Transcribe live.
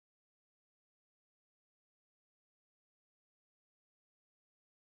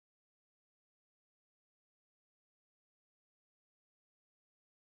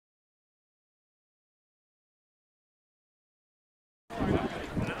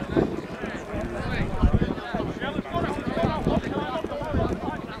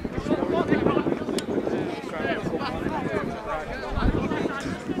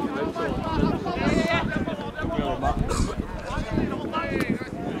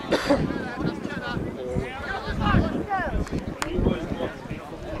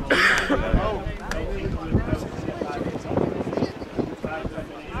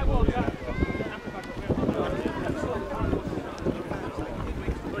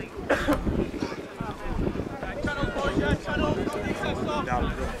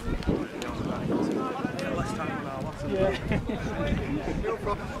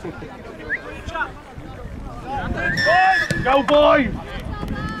Go, boy!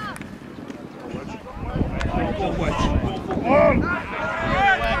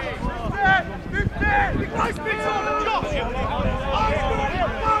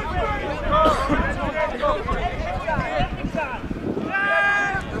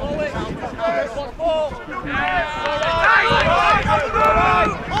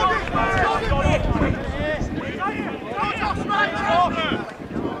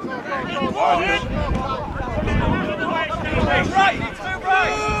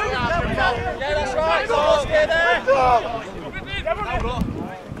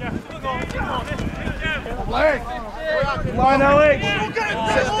 Line, Alex!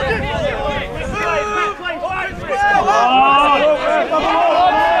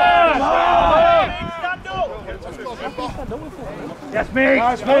 Yes, me!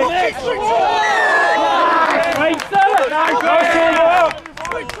 Nice, mate!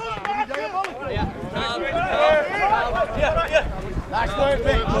 Nice, nice work,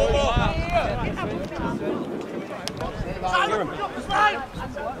 mate!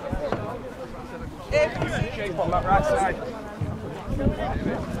 Shape on that right side.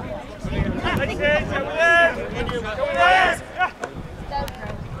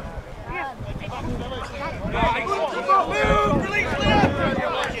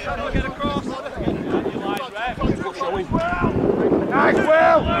 Nice,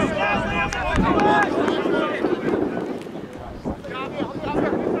 Will!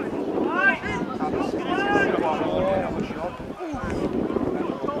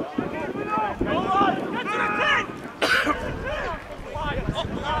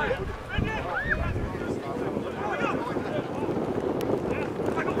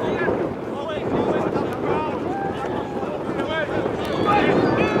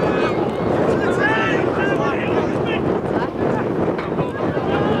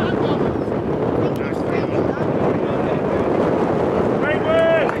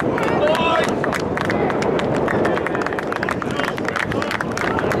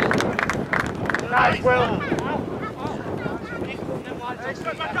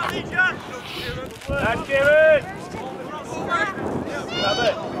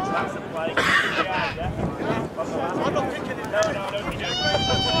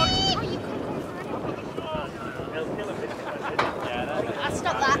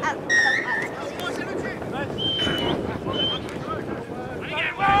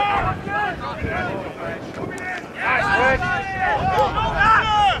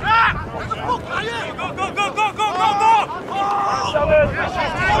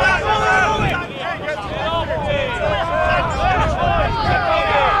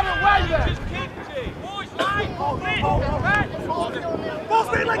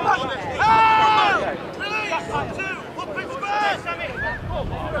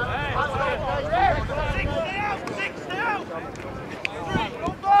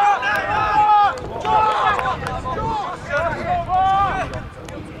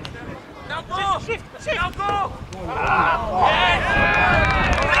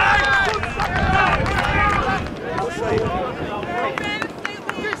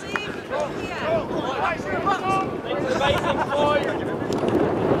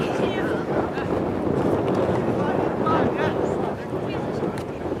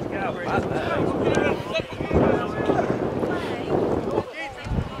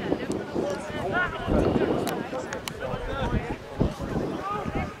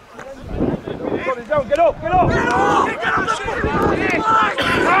 Get up! Get up!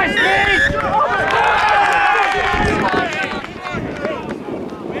 Nice, Steve!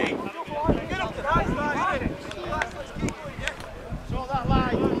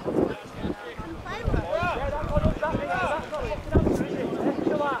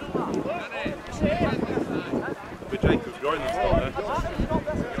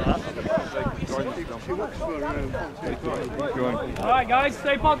 Alright guys,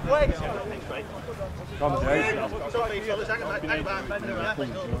 stay put. Come Jay.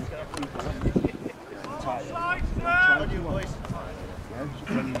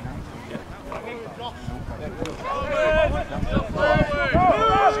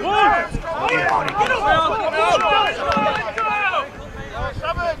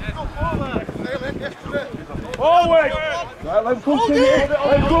 Forward! Right, let him come to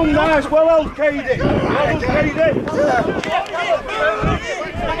Let's go, nice. Well held, Katie. Well held, Katie.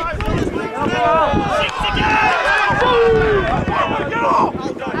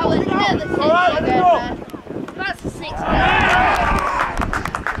 That's a 6.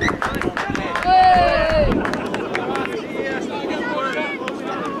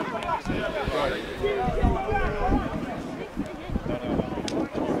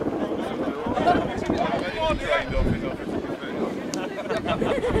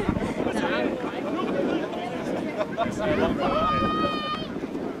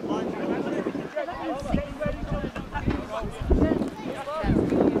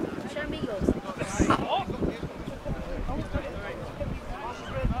 Show me yours.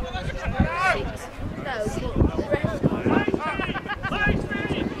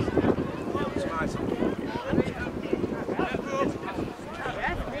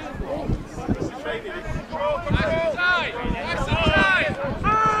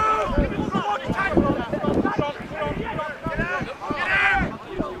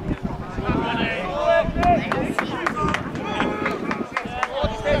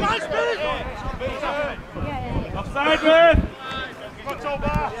 Offside, man.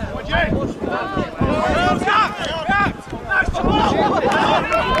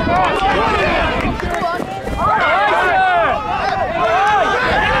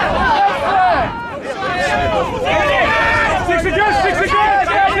 Six again.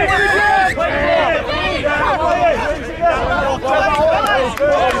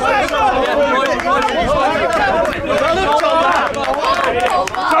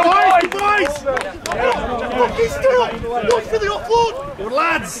 Look, he's still! Look for the offload! Good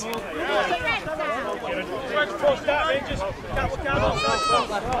lads!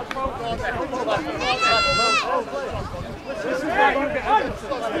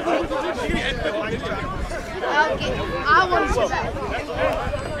 I want to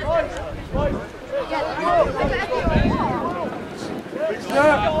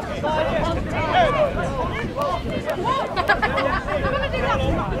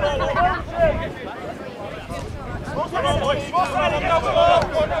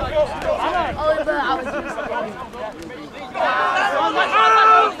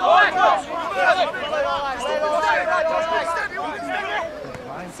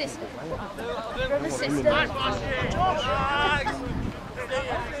Sister.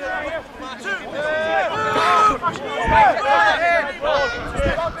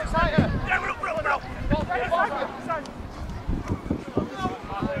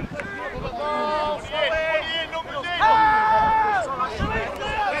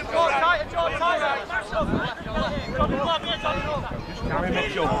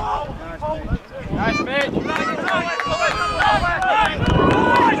 Nice, Mitch.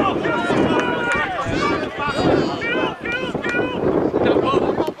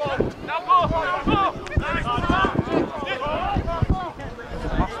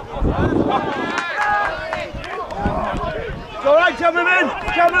 All right, jump him in!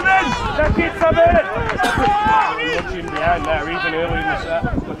 Take it from it! Watching behind there, even early in the set,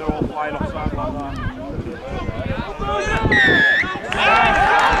 when they're all flying offside like that.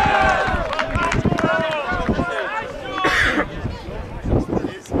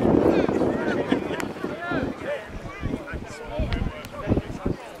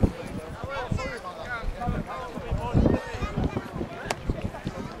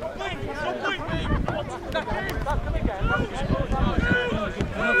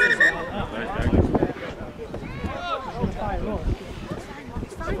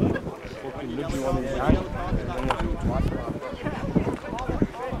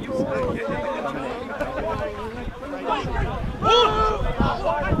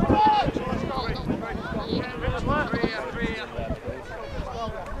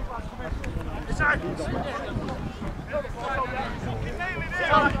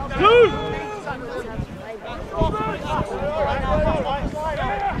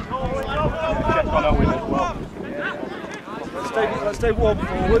 Let's take one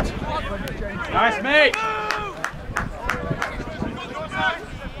forward. Nice, mate.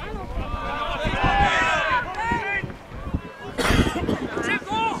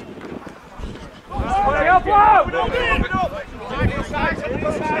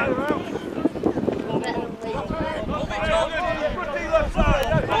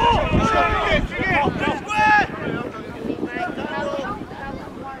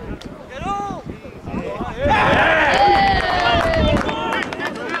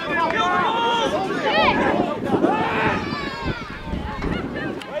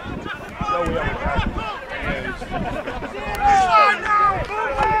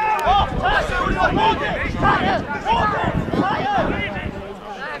 Hold it!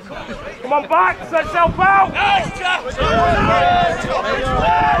 Come on back, set yourself out! Nice, Jack! Move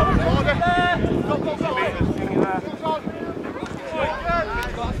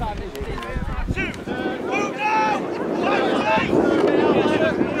now!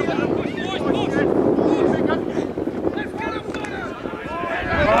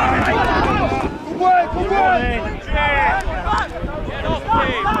 Good work, good work!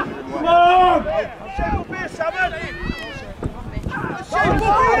 Come on!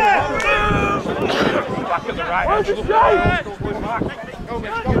 Back at the right. Where's the straight?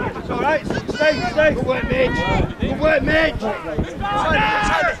 It's alright, stay. Good work, Mitch. Good work, Mitch. Yeah,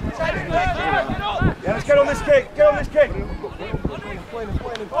 let's get on this kick.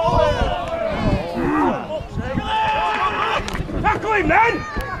 Tackle him then!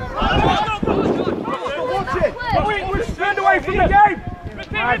 Watch it. We're stand away from the game!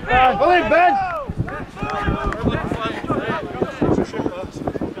 Well in, Ben.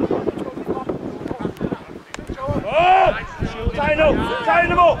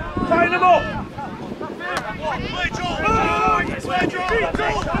 Tighten them up!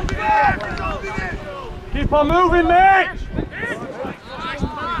 Keep on moving, Mitch!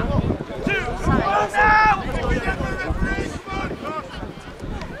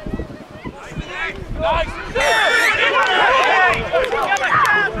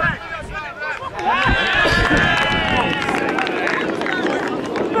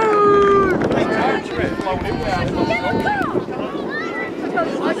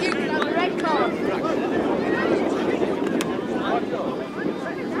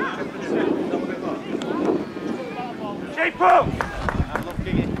 Shape up!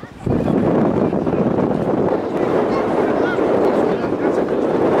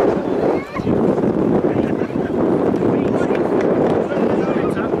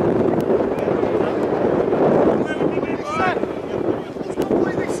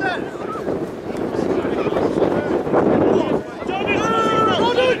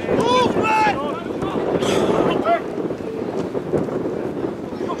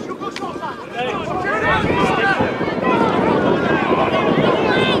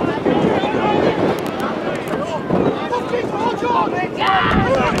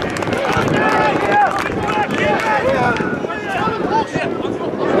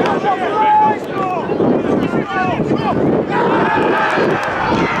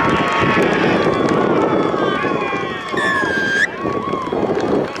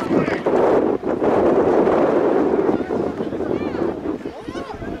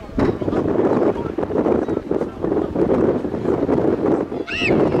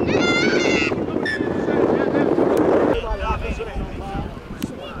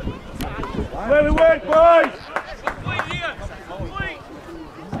 Where we work, boys!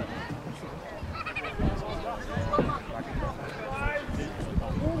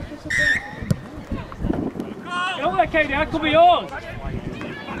 Go there, Katie, that could be yours.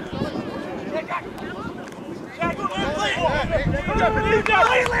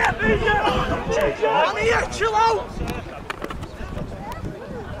 I'm here, chill out!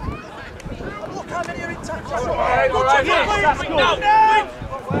 Look how many are in touch.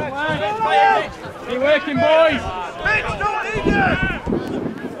 Keep working, boys. Mitch, not eager!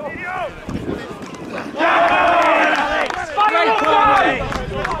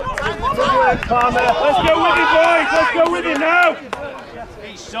 Let's go with it, boys! Let's go with it now!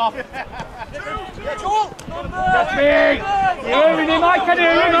 He's soft. That's big. You're hearing him, I can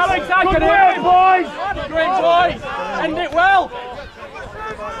hear him, Alex, I can hear him, boys. Great, boys. End it well.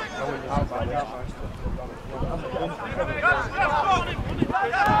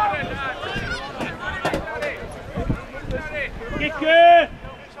 Kick it!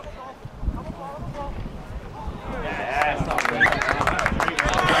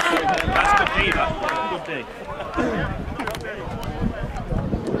 That's good D, that's good D.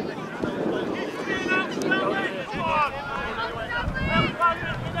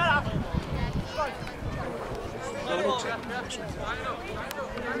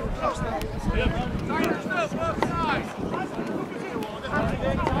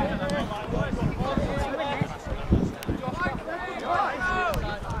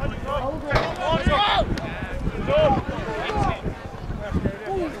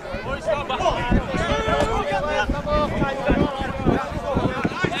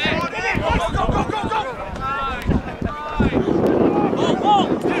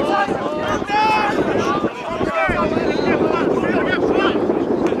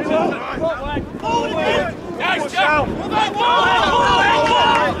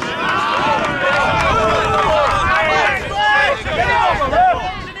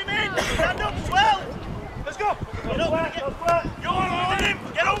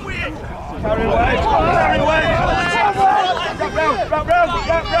 Get on with it! Carry away. Carry away. Wrap round.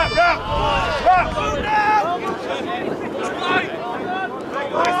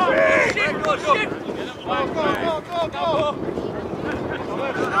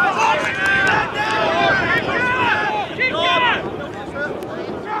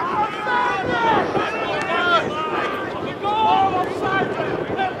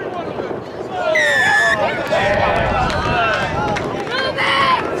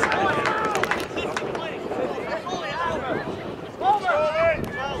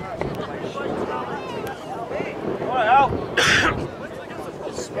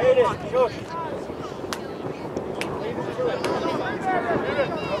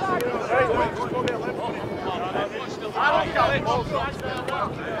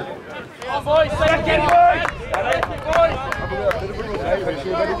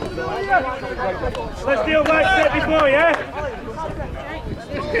 Let's deal like that before, yeah?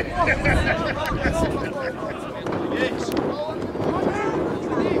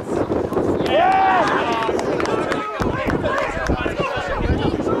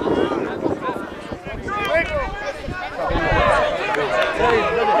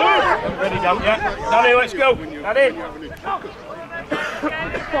 Ready, Dan, yeah? Danny, let's go. Danny.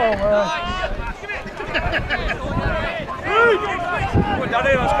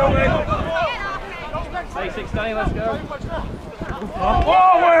 Danny, let's go, mate. Hey, 6 Danny, let's go.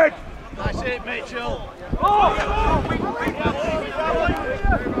 Forward! That's it, Mitchell.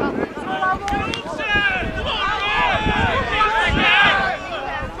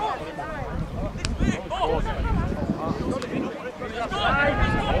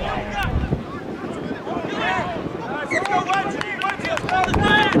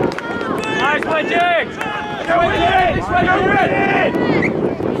 Nice play, Jake! Go in! This way, go in!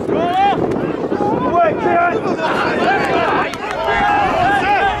 Work, Kieran!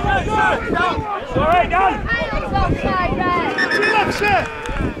 It's all right, Dan! Left it!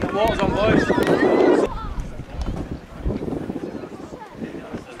 The water's on, boys.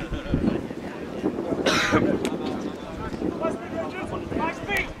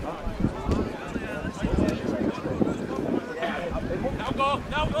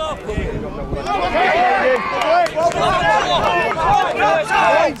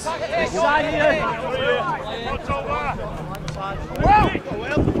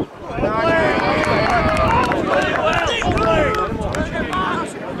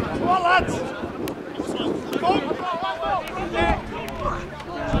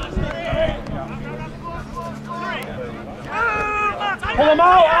 Pull them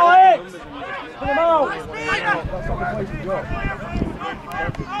out, Alex! Pull them out! That's not the place to go.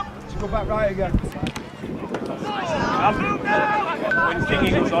 Let's go back right again. When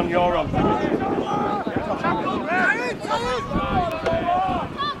Kingy was on, you're on. Come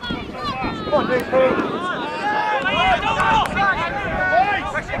on, DP.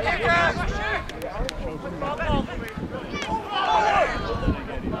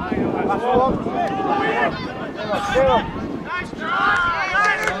 That's one. Nice try!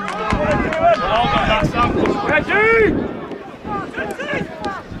 Ready!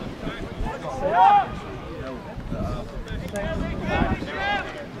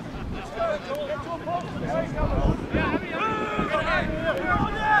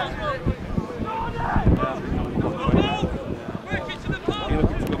 You're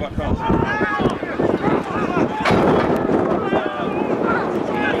looking to go back round.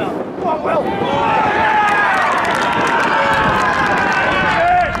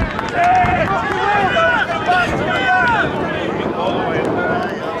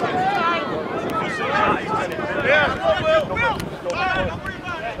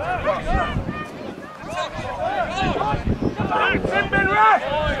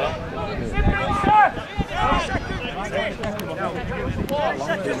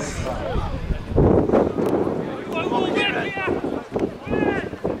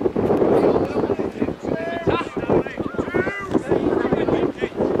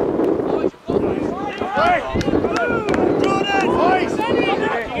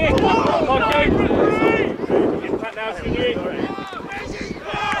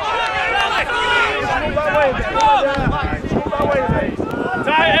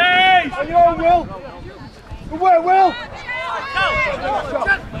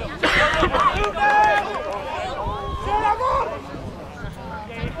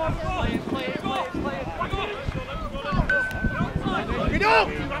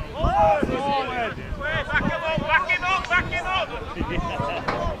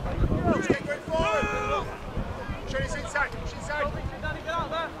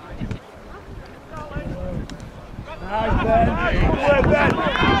 Nice, Ben. Good work, Ben.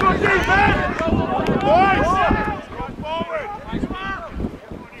 Good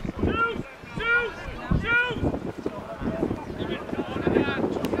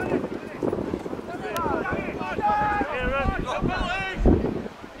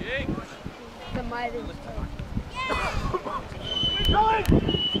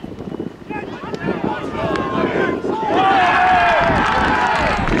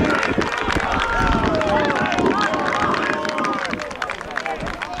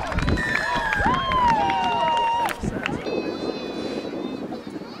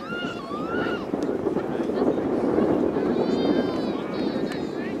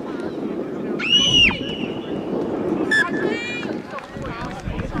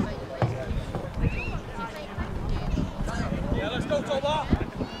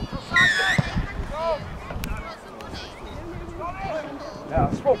Yeah, I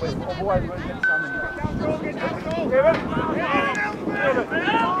spoke with him. Otherwise, we're going to get Stanley.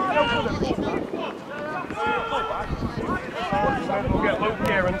 We'll get Luke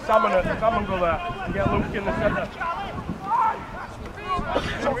here and Salmon go there and get Luke in the centre.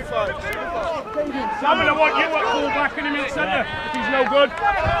 Salmon, I want you at full back and him in the centre if he's no good.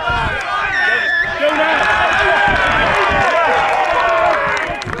 Go now.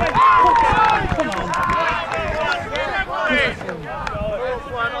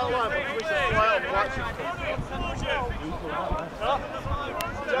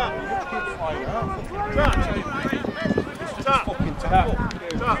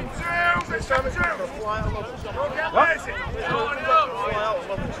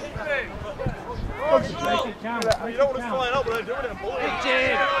 You don't want to fly out, but they're doing it.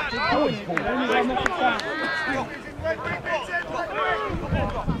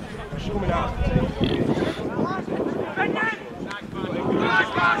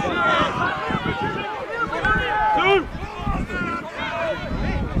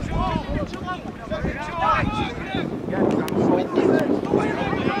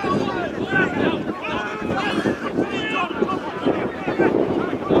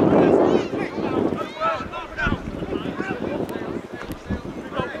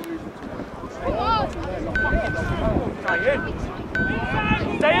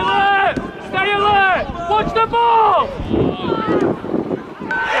 Stay alert! Stay alert! Watch the ball!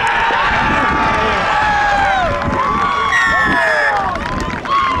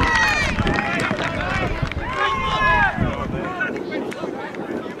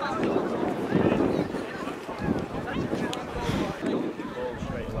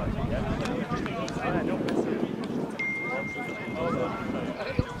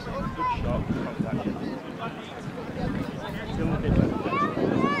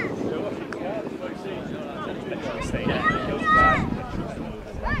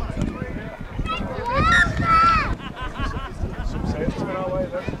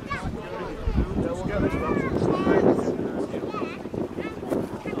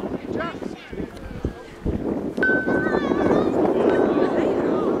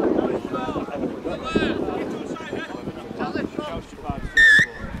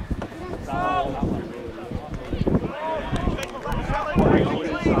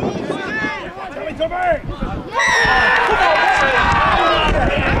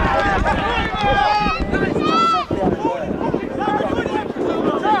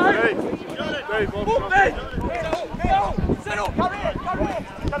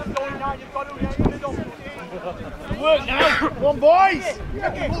 Work now! Come on, boys!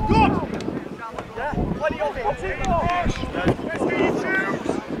 Well, good! Yeah, plenty of it. Let's get your shoes!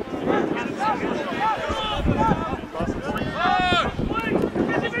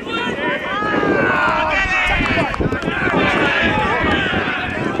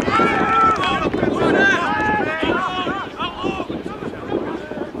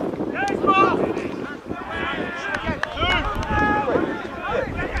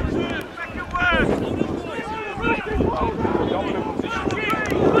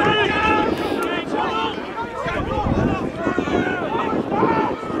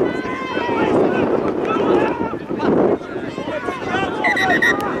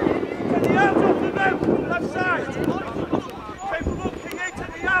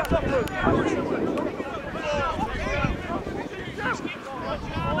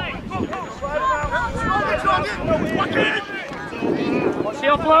 What's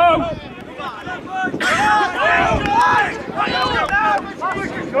your flow?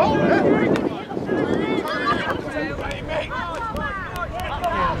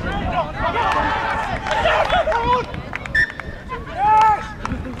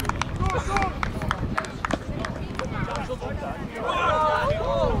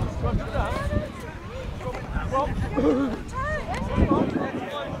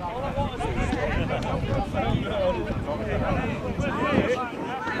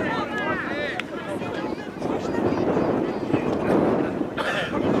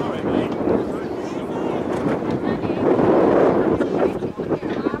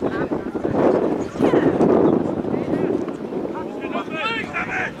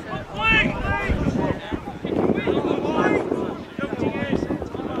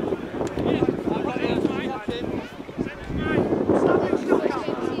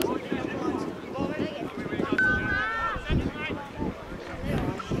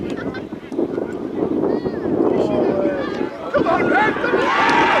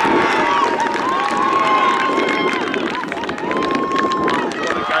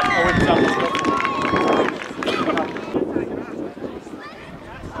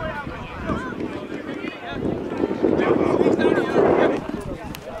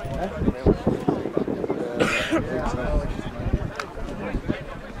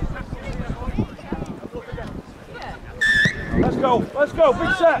 go. Let's go.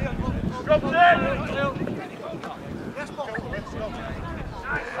 Big set. Drop it.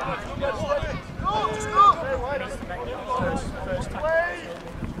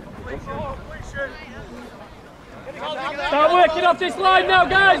 Start working off this line now,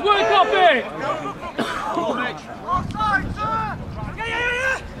 guys. Work off it. Oh,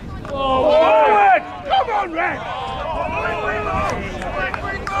 Forward! Come on, Red!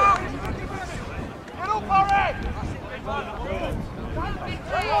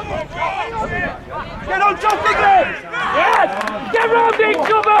 Get on top again! yes! Get round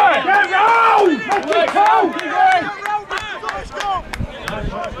each other! Get round! Let's go!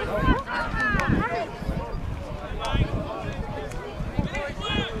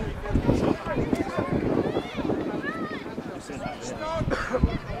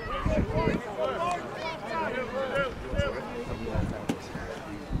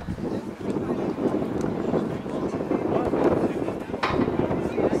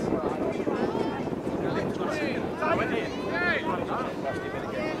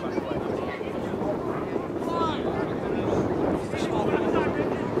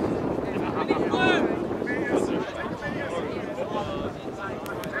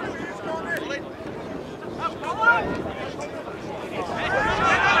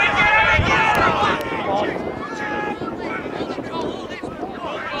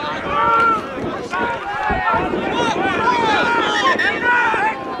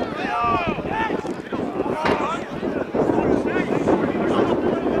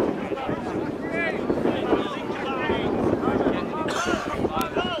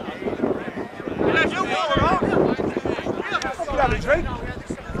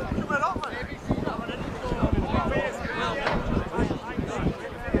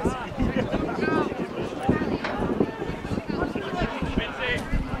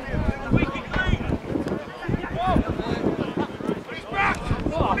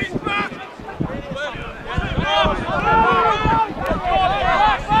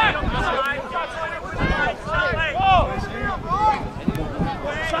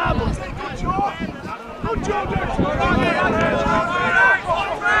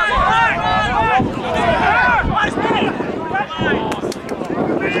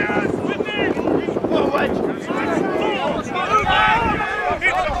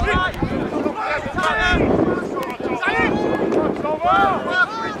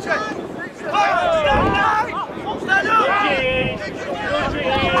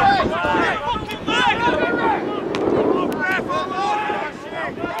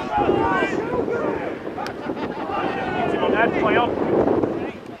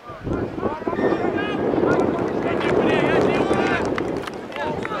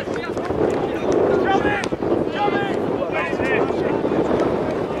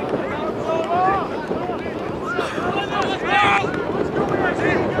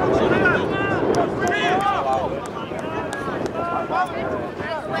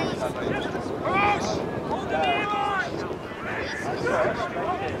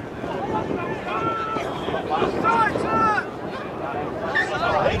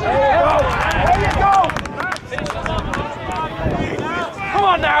 Come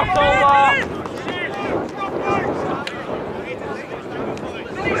on now, Solar!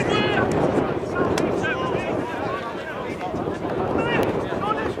 Take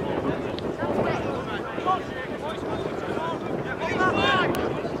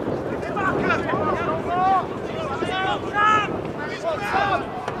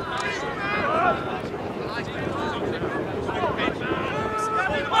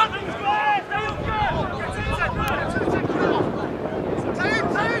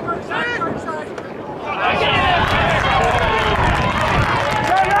him!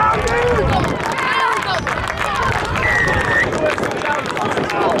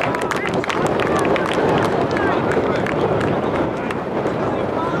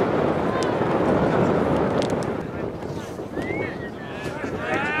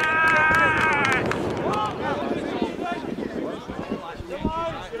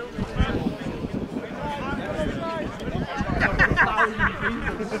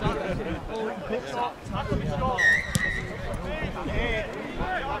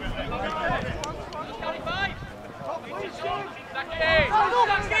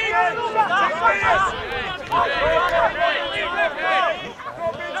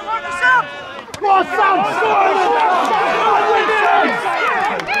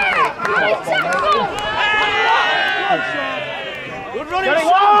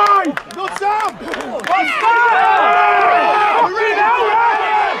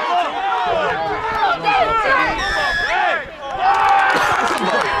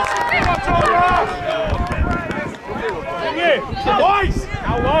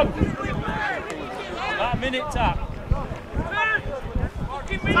 minute tap.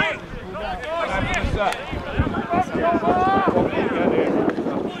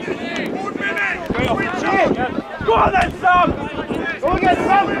 Go on then, Sam! Go again,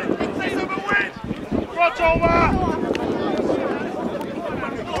 Sam! Watch over!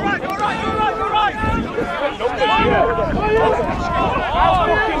 All right! That's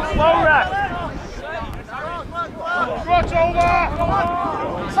fucking slow, ref! Watch over!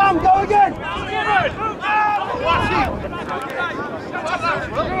 Sam, go again! Watch over!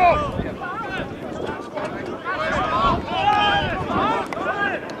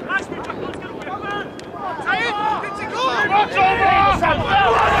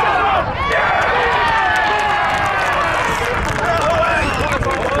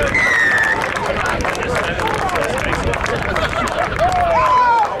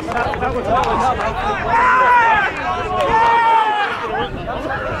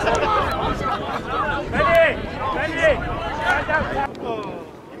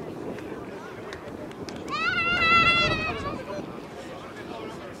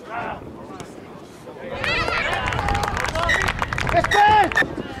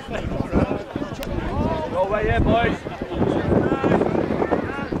 Go away here, boys.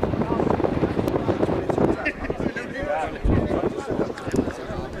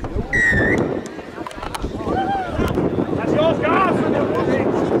 That's yours, guys!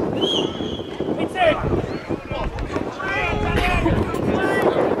 It's it!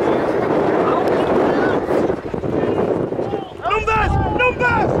 Numbers!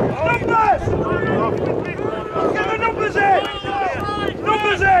 Get the numbers in!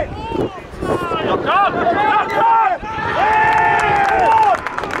 Numbers in! Look on!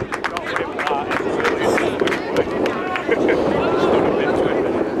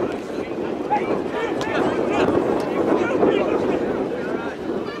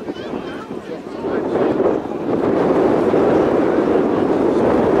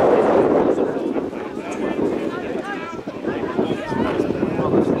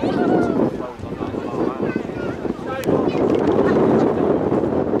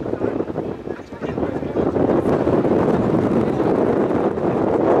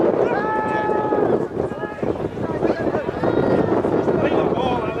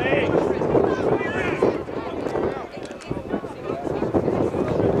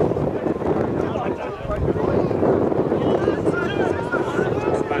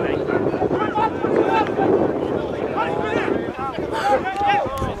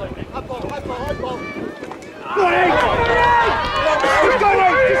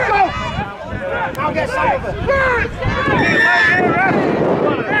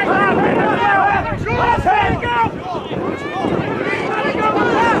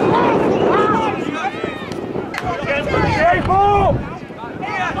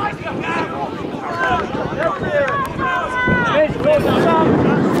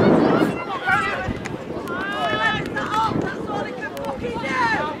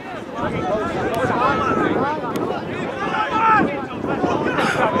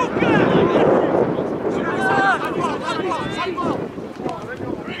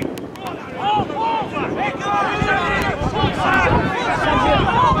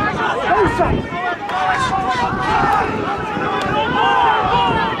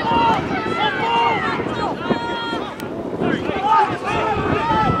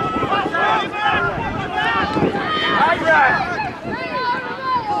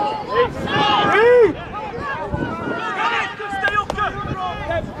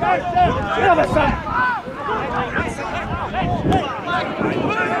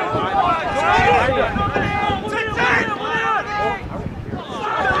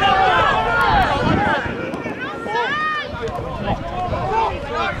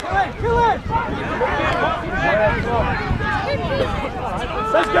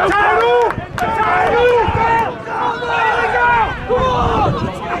 Let's go!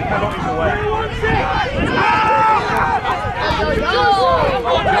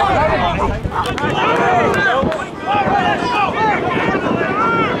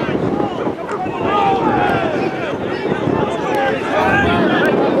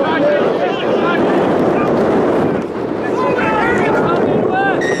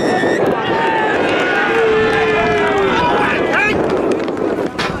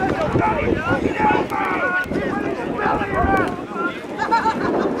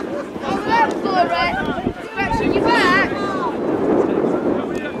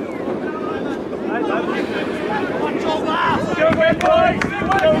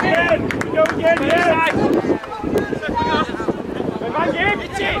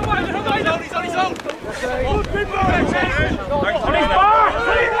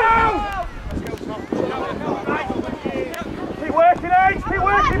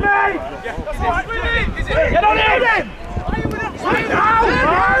 Get on him! Sit down!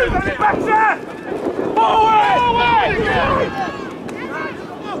 Better! Forward!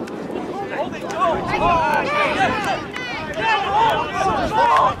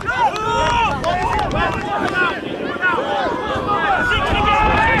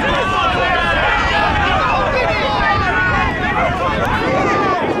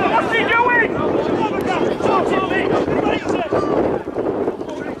 What's he doing?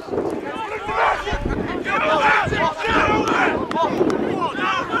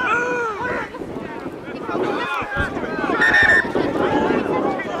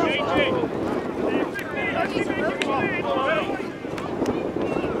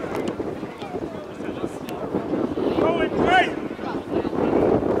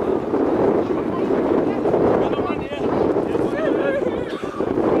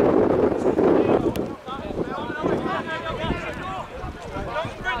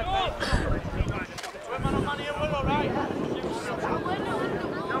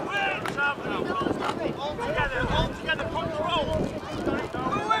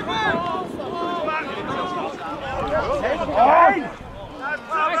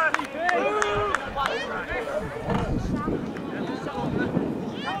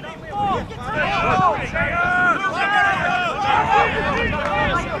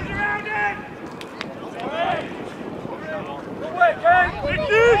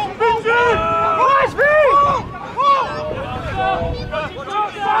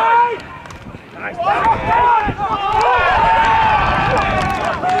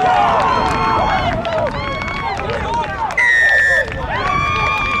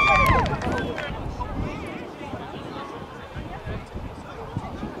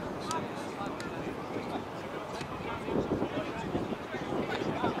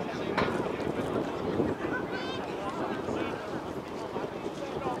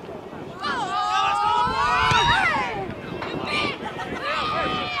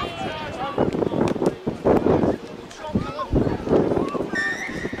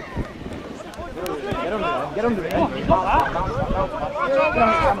 Get under it.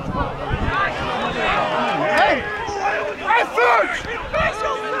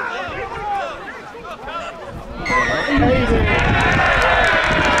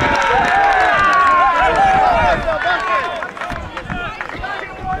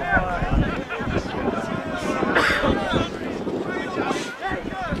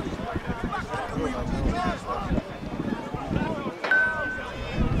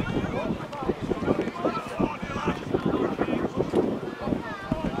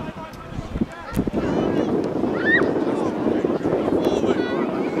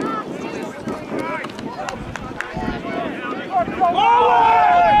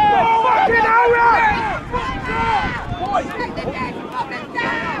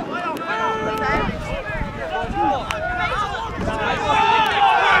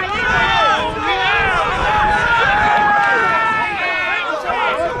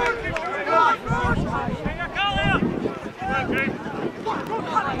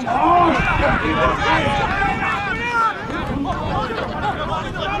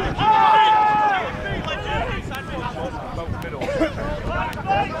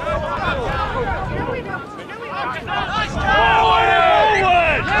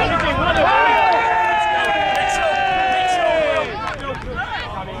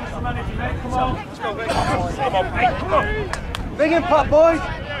 Big impact, boys.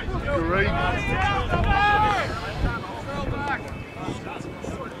 Great.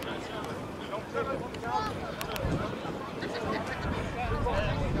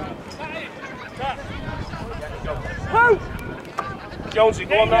 Jonesy,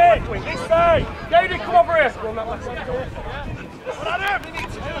 go on that left wing. This side. David, come over here. Go on that left side. What Adam? We need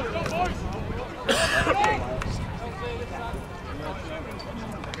to do. Go, boys.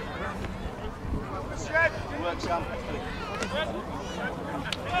 Work, Sam.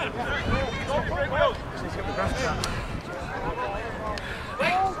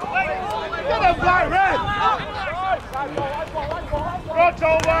 Get him, Black Red! Front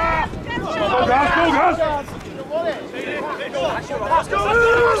over! Go, guys, go, guys! Let's go!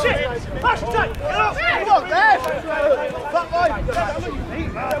 Pass it! Get up! Come on, there! Back line!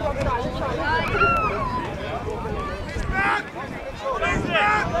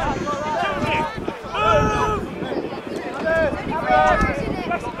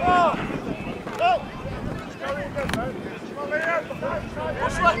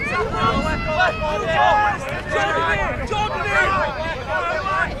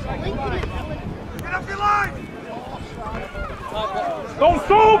 Don't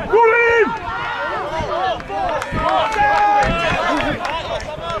stop! Pull him!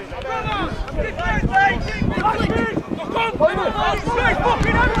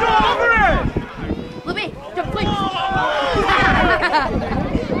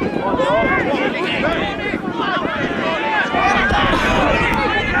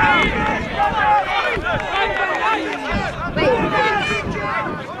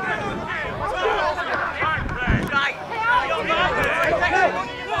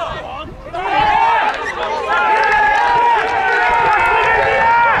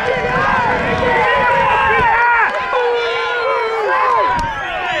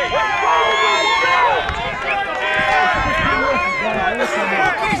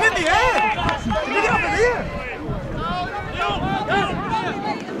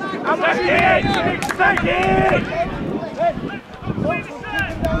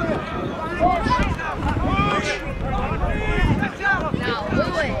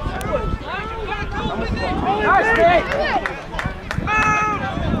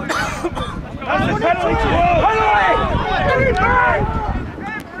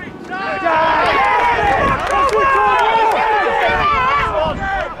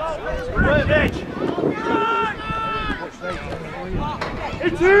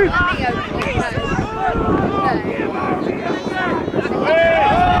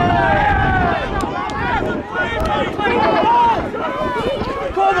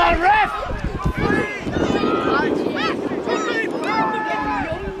 Come on, ref!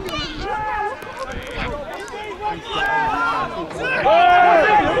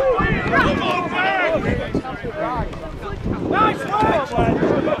 Nice work!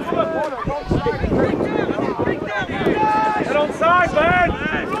 Get on side, man!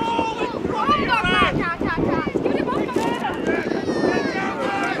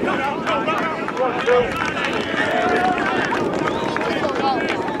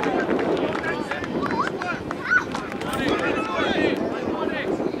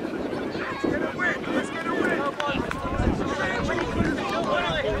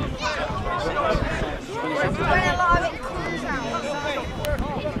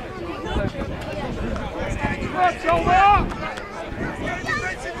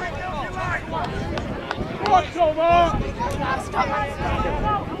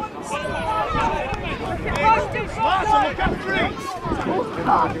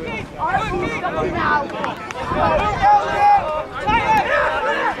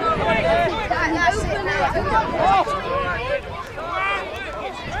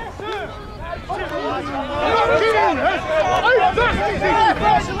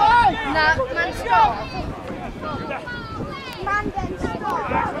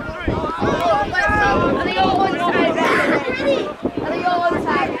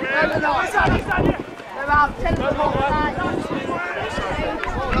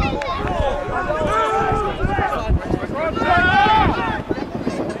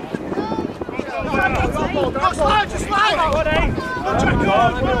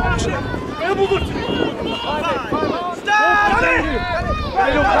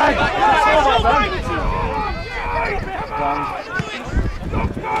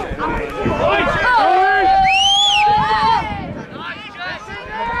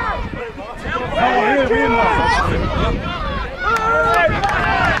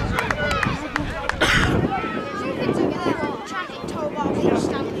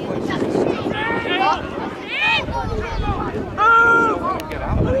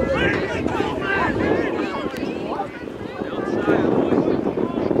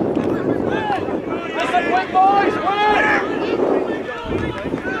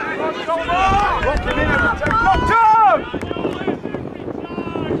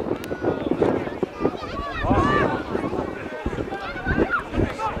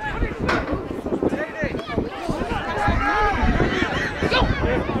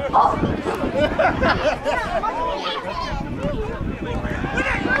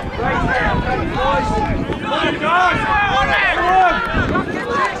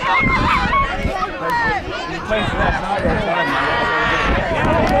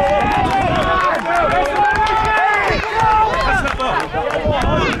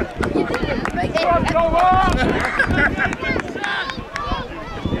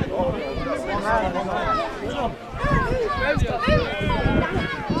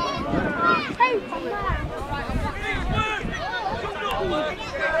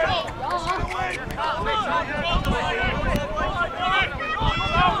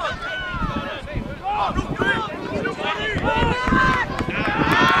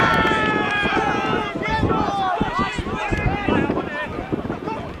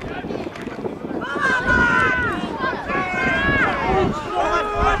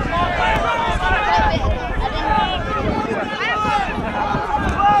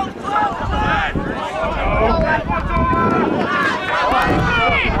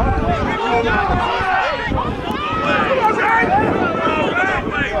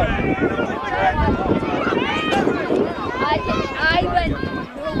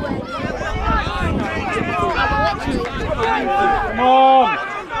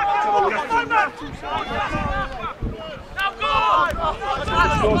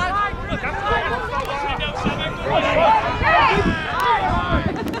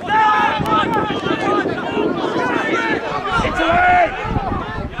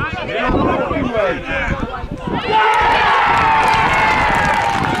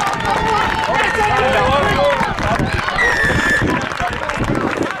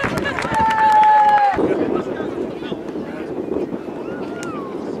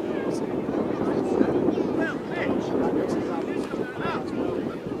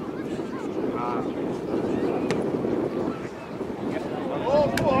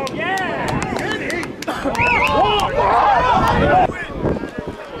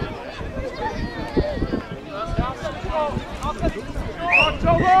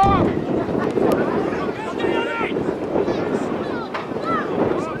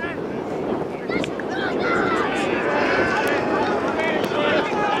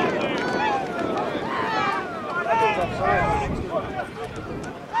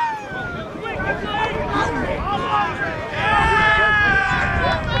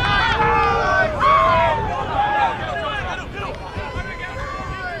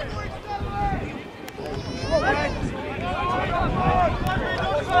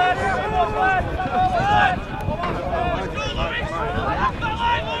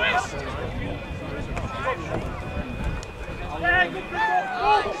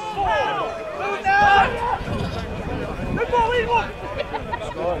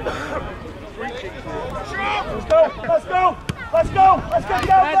 Let's go! Let's go! Let's get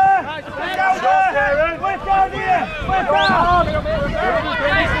down there! Get down there! We're down here! We're down!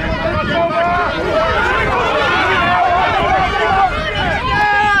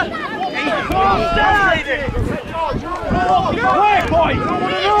 Wait, boys!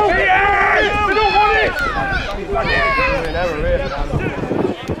 We don't want it!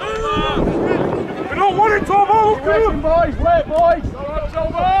 We don't want it, Tomo! Wait, boys! Wait, boys!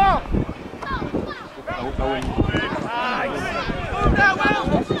 Tomo!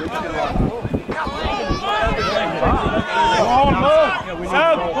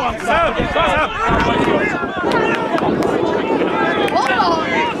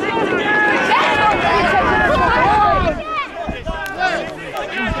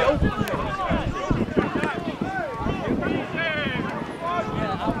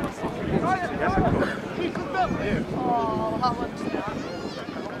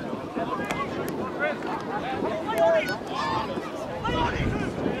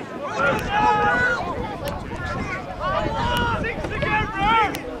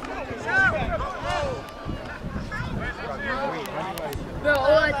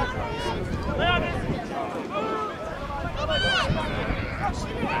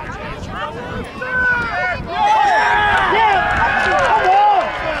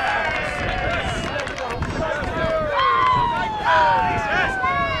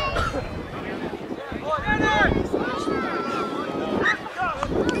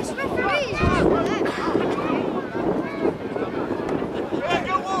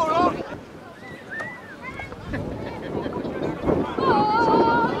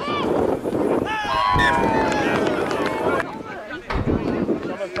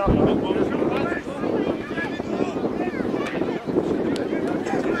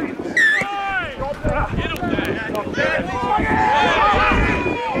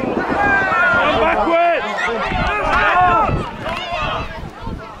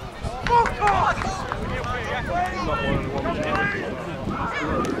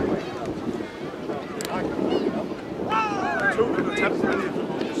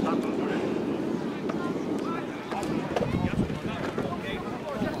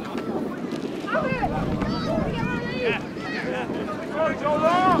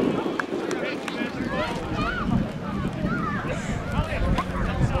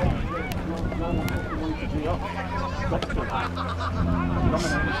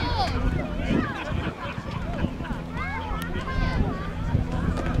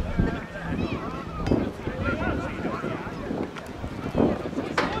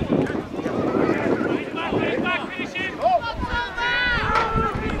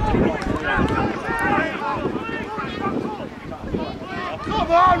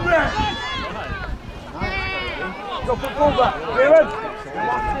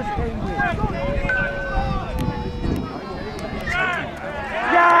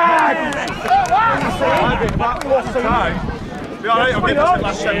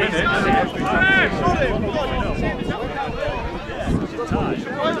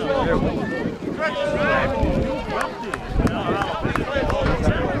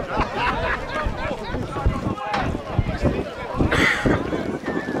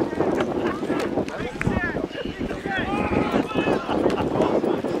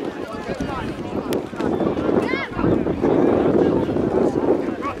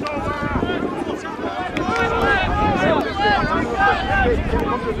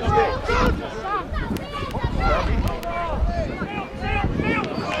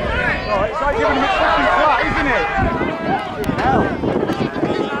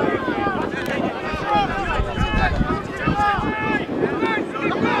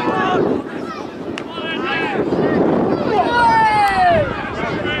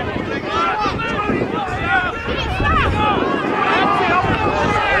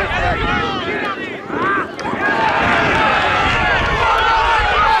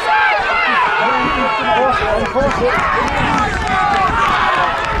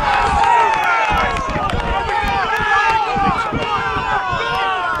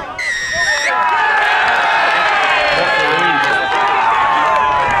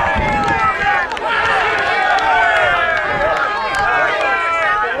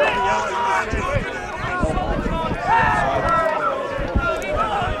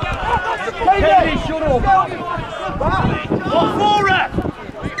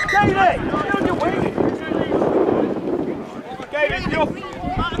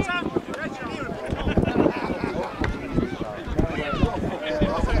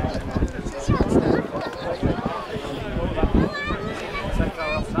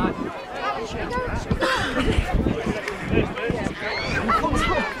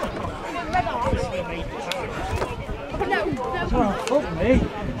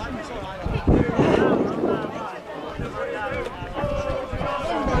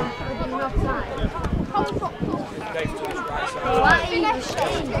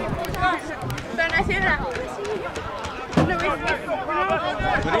 But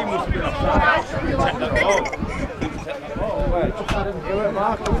he must have been offside. He took that ball. Wait, just had him do it,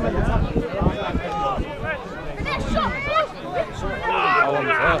 Mark.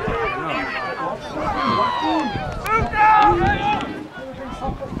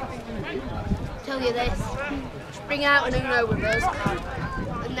 Tell you this, just bring out an Uno with us,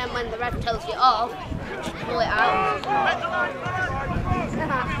 and then when the ref tells you off, just pull it out.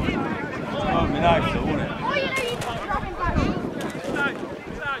 Oh, it'd be nice though, wouldn't it?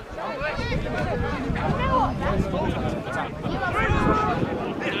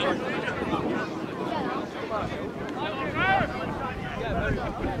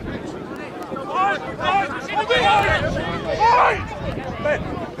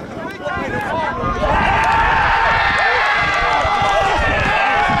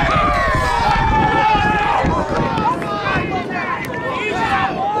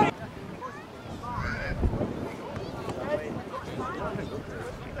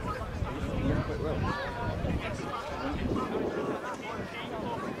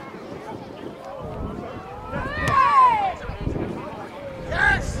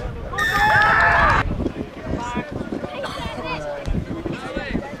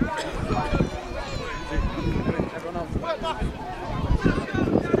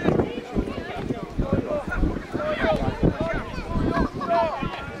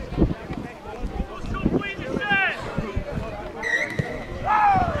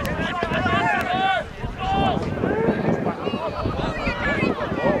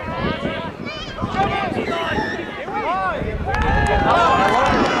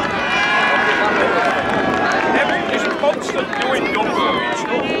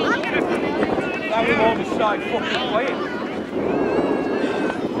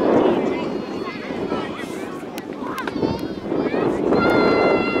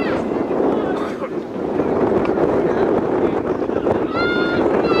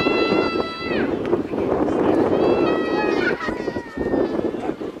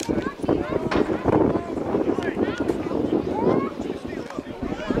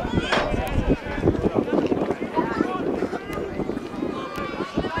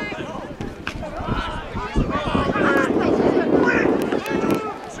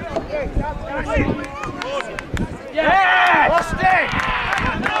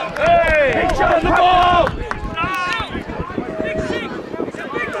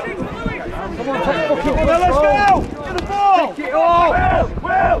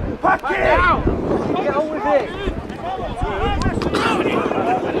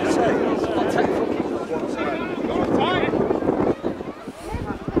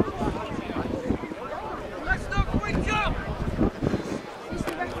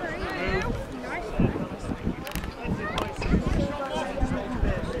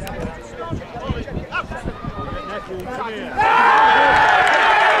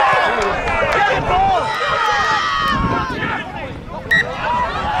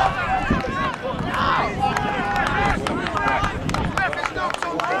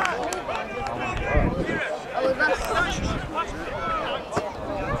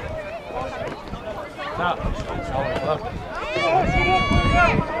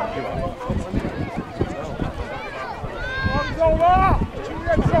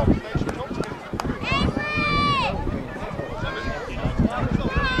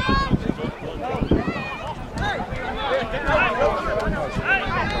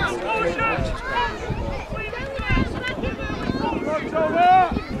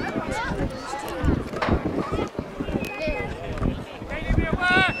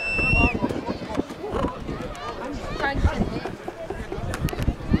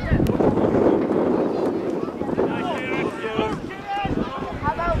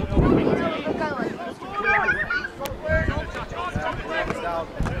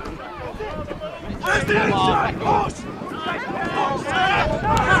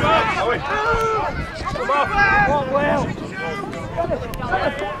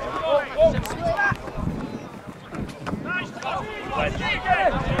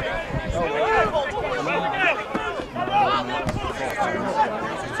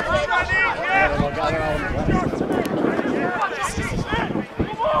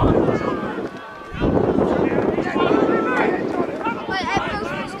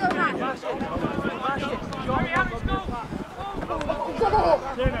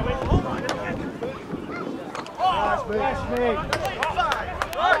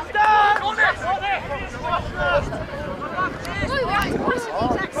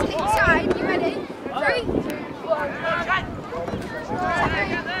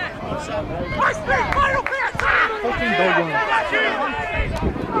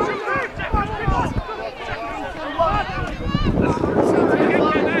 Fucking dog.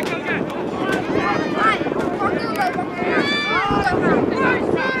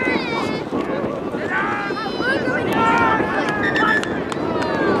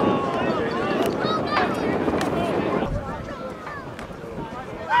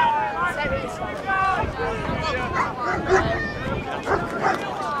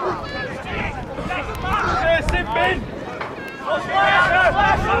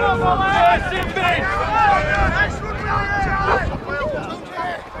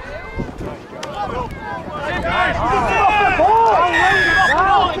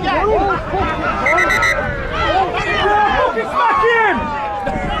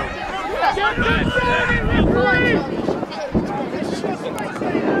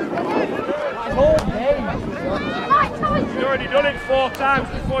 You've already done it 4 times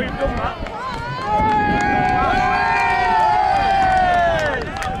before you've done that.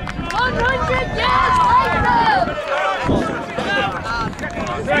 100 years later!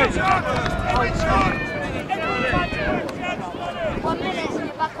 1 minute and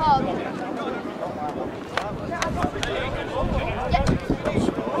you're back on.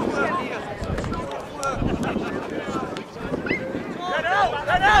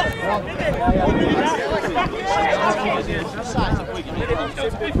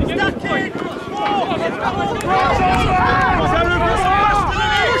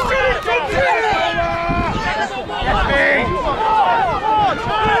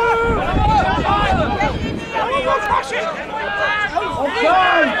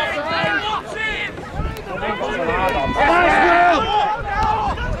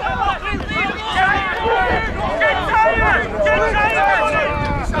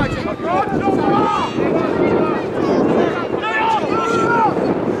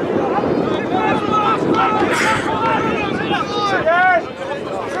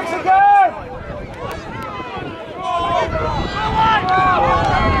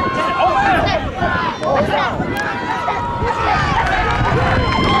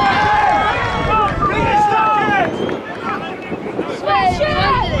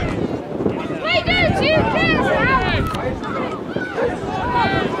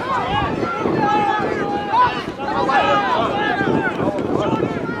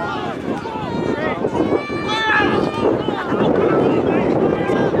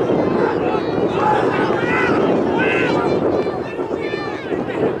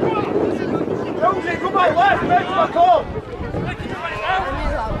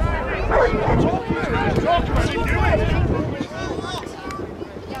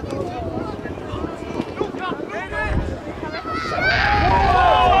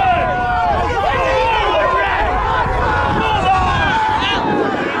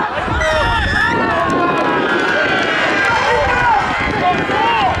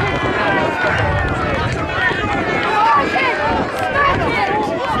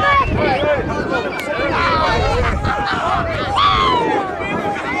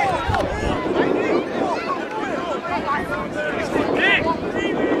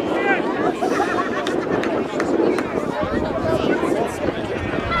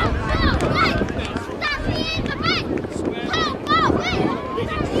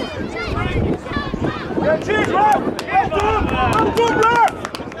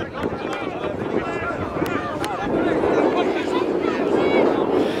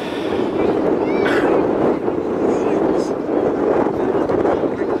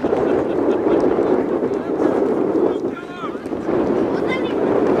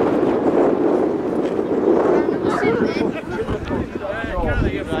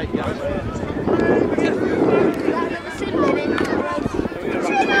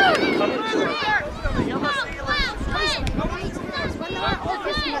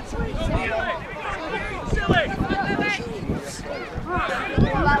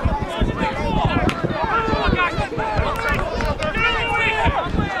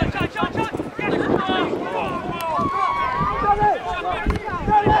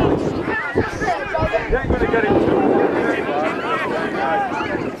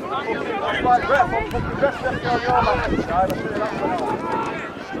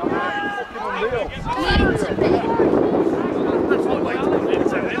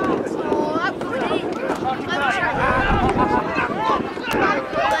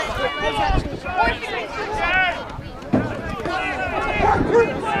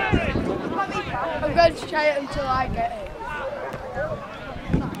 I'm going to try it until I get it.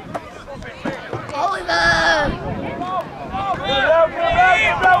 Oliver!